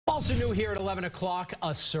Also new here at 11 o'clock,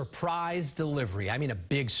 a surprise delivery. I mean, a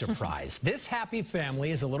big surprise. This happy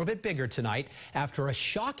family is a little bit bigger tonight after a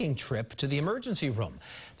shocking trip to the emergency room.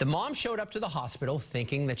 The mom showed up to the hospital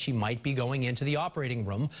thinking that she might be going into the operating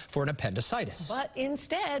room for an appendicitis. But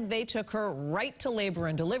instead, they took her right to labor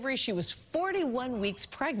and delivery. She was 41 weeks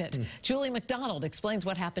pregnant. Juli McDonald explains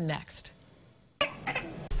what happened next.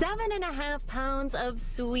 7.5 pounds of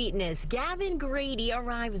sweetness. Gavin Grady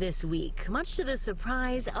arrived this week, much to the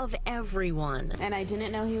surprise of everyone. And I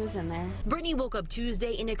didn't know he was in there. Brittany woke up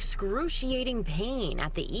Tuesday in excruciating pain.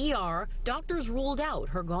 At the ER, doctors ruled out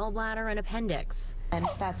her gallbladder and appendix. And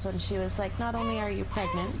that's when she was like, not only are you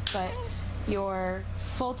pregnant, but you're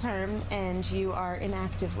full term and you are in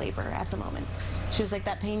active labor at the moment. She was like,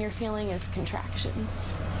 that pain you're feeling is contractions.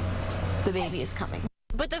 The baby is coming.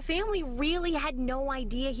 But the family really had no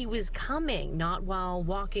idea he was coming, not while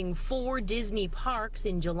walking 4 Disney parks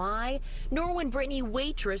in July, nor when Brittany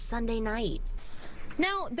waitressed Sunday night.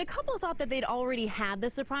 Now, the couple thought that they'd already had the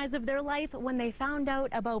surprise of their life when they found out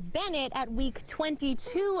about Bennett at week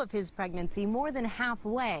 22 of his pregnancy, more than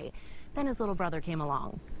halfway. Then his little brother came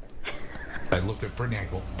along. I looked at Brittany, I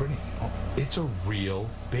go, Brittany, oh, it's a real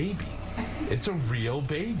baby. It's a real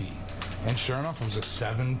baby. And sure enough, it was a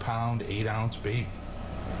 7-pound, 8-ounce baby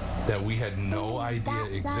that we had no idea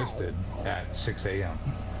existed at 6 a.m.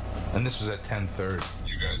 And this was at 10:30.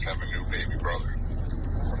 You guys have a new baby brother.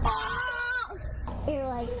 You're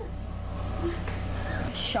like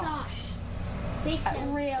shocked.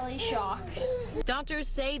 I'm really shocked. Doctors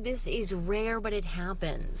say this is rare, but it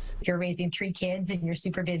happens. If you're raising 3 kids and you're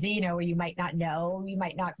super busy, where you might not know, you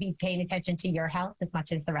might not be paying attention to your health as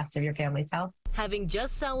much as the rest of your family's health. Having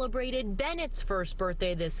just celebrated Bennett's first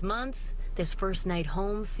birthday this month, this first night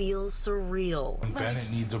home feels surreal. And Bennett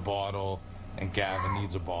needs a bottle, and Gavin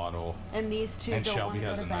needs a bottle, And these two and don't Shelby want to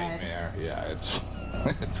has go a to bed. nightmare. Yeah,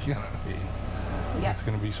 it's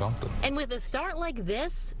gonna be something. And with a start like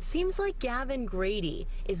this, seems like Gavin Grady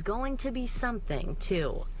is going to be something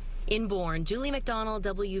too. In Bourne, Juli McDonald,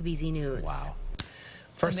 WBZ News. Wow.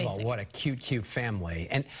 First of all, Amazing. what a cute family.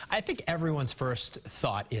 And I think everyone's first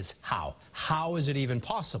thought is how? How is it even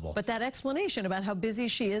possible? But that explanation about how busy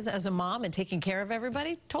she is as a mom and taking care of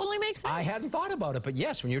everybody totally makes sense. I hadn't thought about it, but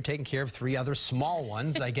yes, when you're taking care of 3 other small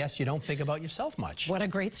ones, I guess you don't think about yourself much. What a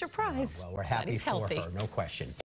great surprise. Well, we're happy That he's for healthy. her, no question.